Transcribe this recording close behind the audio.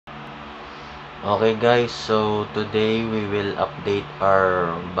Okay guys, so today we will update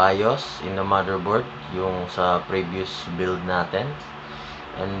our BIOS in the motherboard, yung sa previous build natin.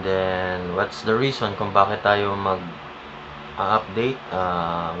 And then, what's the reason kung bakit tayo mag-update?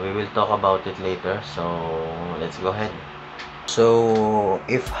 We will talk about it later, so let's go ahead. So,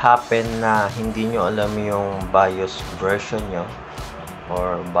 if happen na hindi nyo alam yung BIOS version nyo,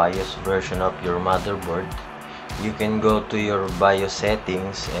 or BIOS version of your motherboard, you can go to your BIOS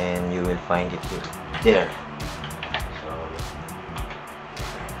settings and you will find it here. There. So,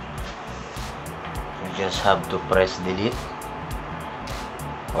 you just have to press delete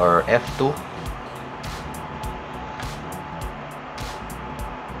or F2.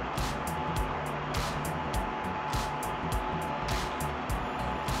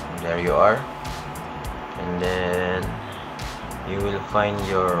 There you are. And then you will find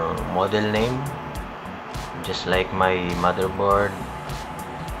your model name, just like my motherboard,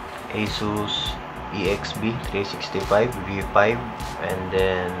 ASUS EXB 365 V5, and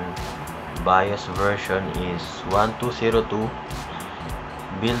then BIOS version is 1202,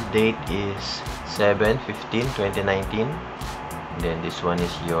 build date is 7/15/2019. Then this one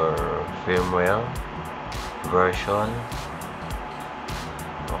is your firmware version.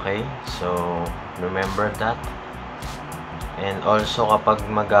 Okay, so remember that. And also, kapag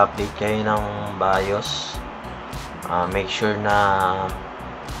mag-update kayo ng BIOS, make sure na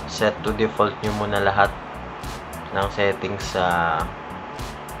set to default nyo muna lahat ng settings sa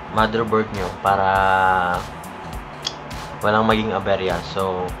motherboard nyo para walang maging aberya.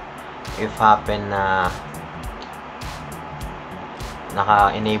 So, if happen na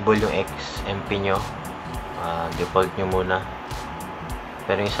naka-enable yung XMP nyo, default nyo muna.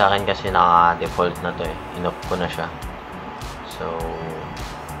 Pero yung sa akin kasi naka-default na to eh. In-off ko na siya. So,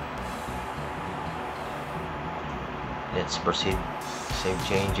 let's proceed. Save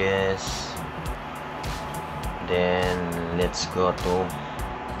changes. Then, let's go to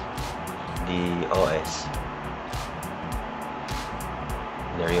the OS.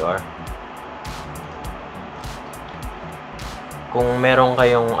 There you are. Kung meron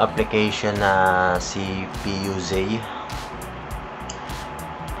kayong application na si PUZ,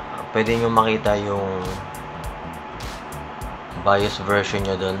 pwede nyo makita yung BIOS version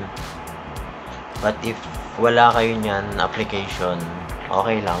nyo dun. But if wala kayo nyan application,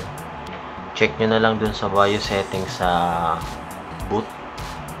 okay lang. Check nyo na lang dun sa BIOS settings sa boot.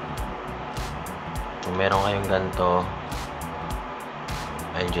 Kung meron kayong ganito,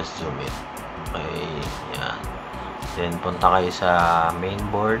 I'll just zoom it. Okay, yan. Then punta kayo sa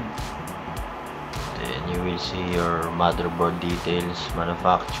mainboard. Then you will see your motherboard details,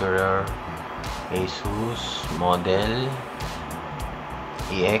 manufacturer, ASUS, model,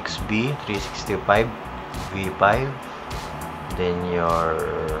 EXB 365 V5, then your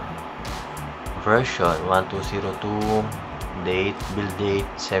version 1202, date, build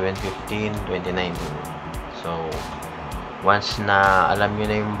date 7/15/2019. So once na alam nyo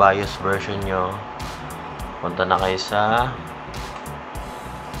na yung BIOS version nyo, punta na kayo sa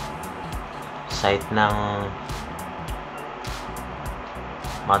site ng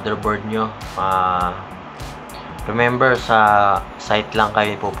motherboard nyo. Remember, sa site lang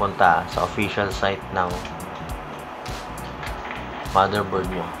kayo pupunta, sa official site ng motherboard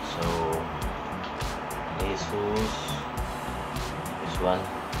nyo. So, ASUS, this one,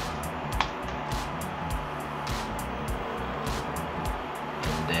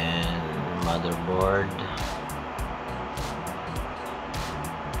 and then motherboard,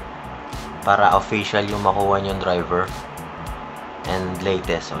 para official yung makuha yung driver, and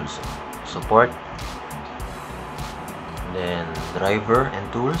latest also. Support, then driver and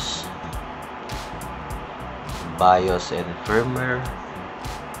tools, BIOS and firmware,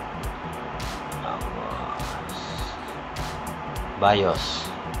 BIOS.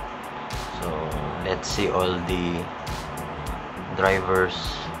 So let's see all the drivers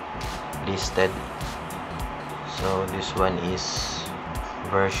listed. So this one is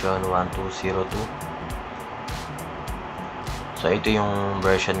version 1202. So ito yung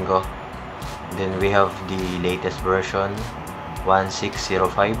version ko. Then we have the latest version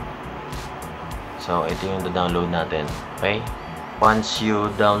 1605. So ito yung download natin. Okay, once you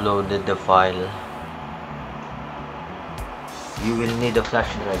downloaded the file, you will need a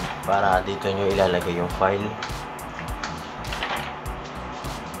flash drive para dito nyo ilalagay yung file.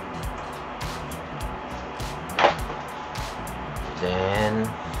 Then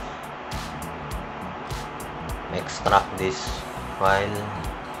extract this file.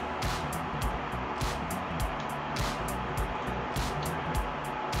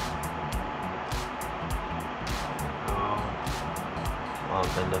 Wow,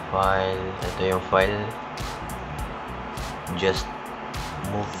 ganda file. Ito yung file. Just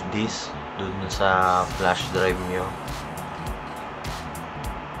move this dun sa flash drive nyo.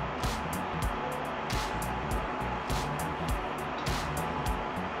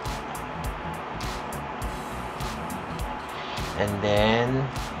 And then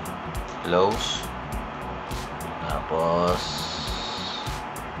close. Tapos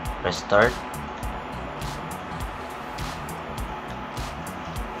restart.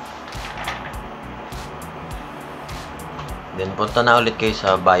 Then punta na ulit kayo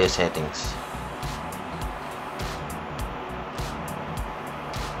sa BIOS settings.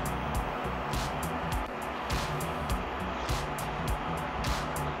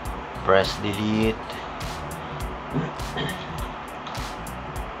 Press delete.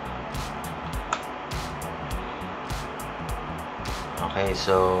 Okay,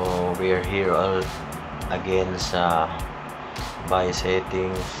 so we are here all again sa BIOS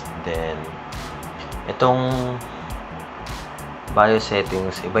settings. Then itong BIOS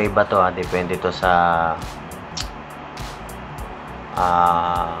settings, iba-iba to depende to sa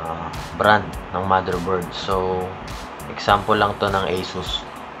brand ng motherboard. So example lang to ng ASUS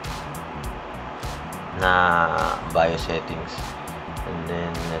na BIOS settings. And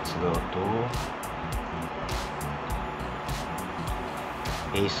then let's go to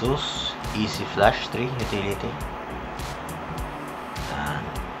ASUS Easy Flash 3 utility. And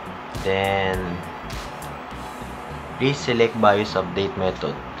then please select BIOS update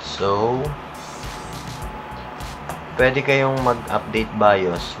method. So pwede kayong mag-update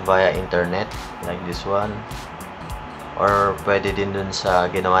BIOS via internet like this one, or pwede din dun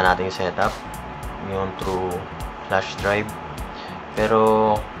sa ginawa nating setup, yung through flash drive.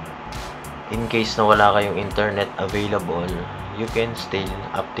 Pero in case na wala kayong internet available, you can still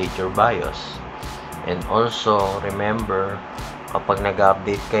update your BIOS. And also remember, kapag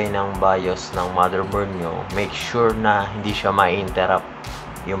nag-update kayo ng BIOS ng motherboard nyo, make sure na hindi siya ma-interrupt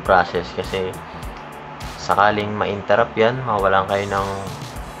yung process, kasi sakaling ma-interrupt yan, mawalan kayo ng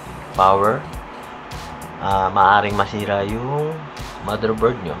power, maaring masira yung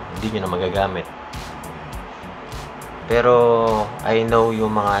motherboard nyo, hindi nyo na magagamit. Pero I know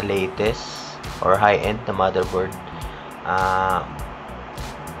yung mga latest or high-end na motherboard,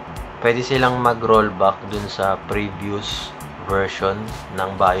 pwede silang mag-rollback dun sa previous version ng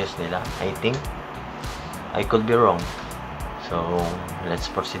BIOS nila. I think I could be wrong. So let's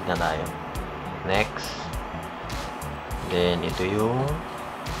proceed na tayo. Next. Then ito yung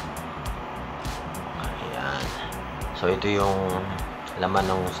ayan. So ito yung laman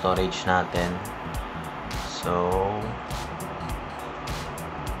ng storage natin. So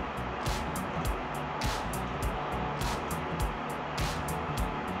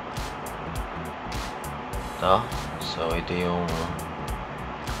ito yung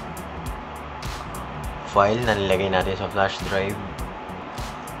file na nilagay natin sa flash drive.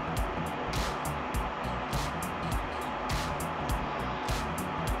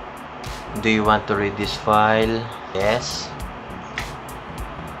 Do you want to read this file? Yes.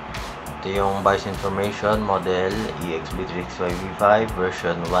 Ito yung BIOS information, model EXB365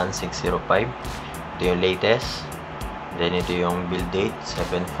 version 1605. Ito yung latest. Then ito yung build date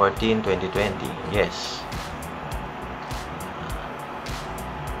 7/14/2020. Yes.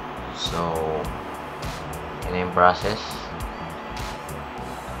 So yun yung process.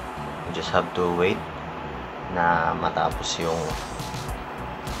 You just have to wait na matapos yung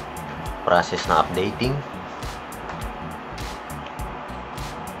process na updating.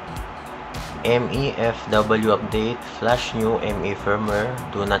 MEFW update, flash new ME firmware,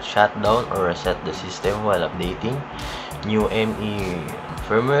 do not shut down or reset the system while updating new ME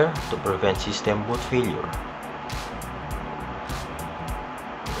firmware to prevent system boot failure.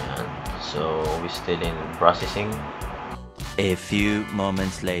 Ayan. So we still in processing. A few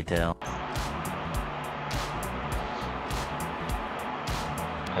moments later.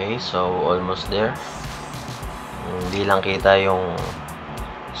 Okay, so almost there. Hindi lang kita yung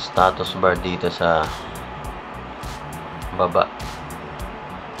status bar dito sa baba.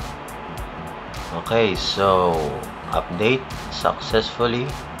 Okay, so update successfully.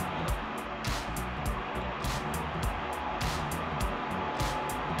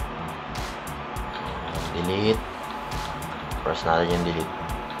 Delete. Press natin yung delete.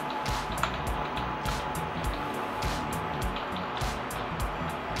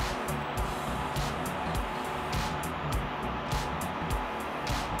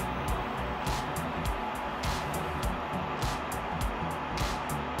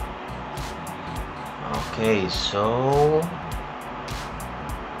 Okay, so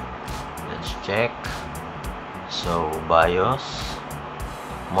let's check. So BIOS,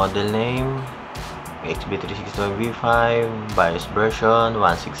 model name B365M V5, BIOS version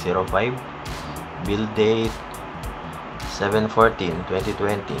 1605, build date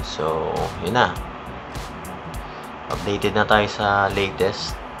 7/14/2020. So yun na, updated na tayo sa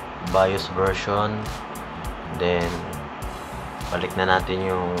latest BIOS version. Then balik na natin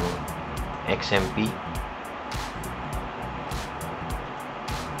yung XMP.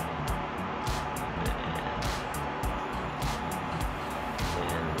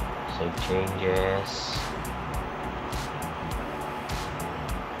 Then save changes.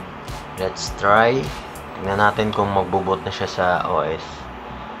 Let's try. Tingnan natin kung magbo-boot na siya sa OS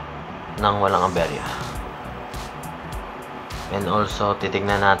nang walang aberya. And also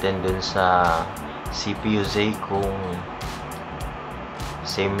titignan natin dun sa CPU Z kung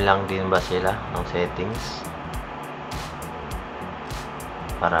same lang din ba sila ng settings,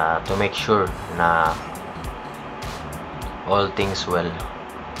 para to make sure na all things well.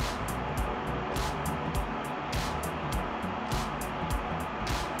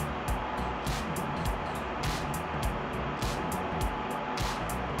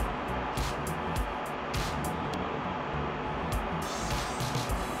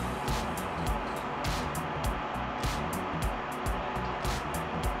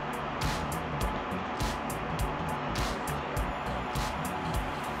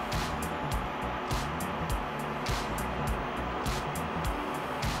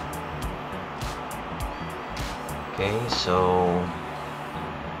 Okay, so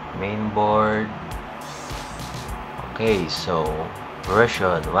main board. Okay, so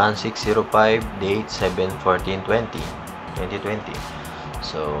version 1605, date 7/14/2020.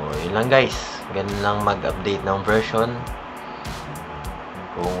 So yun lang guys, ganun lang mag-update ng version.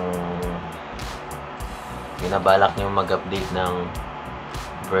 Kung binabalak nyo mag-update ng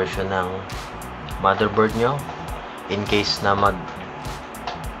version ng motherboard nyo, in case na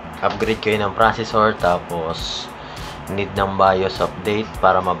mag-upgrade kayo ng processor tapos need ng BIOS update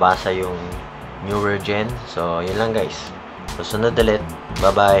para mabasa yung newer gen. So yun lang guys, susunod ulit,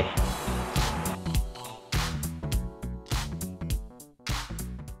 bye bye.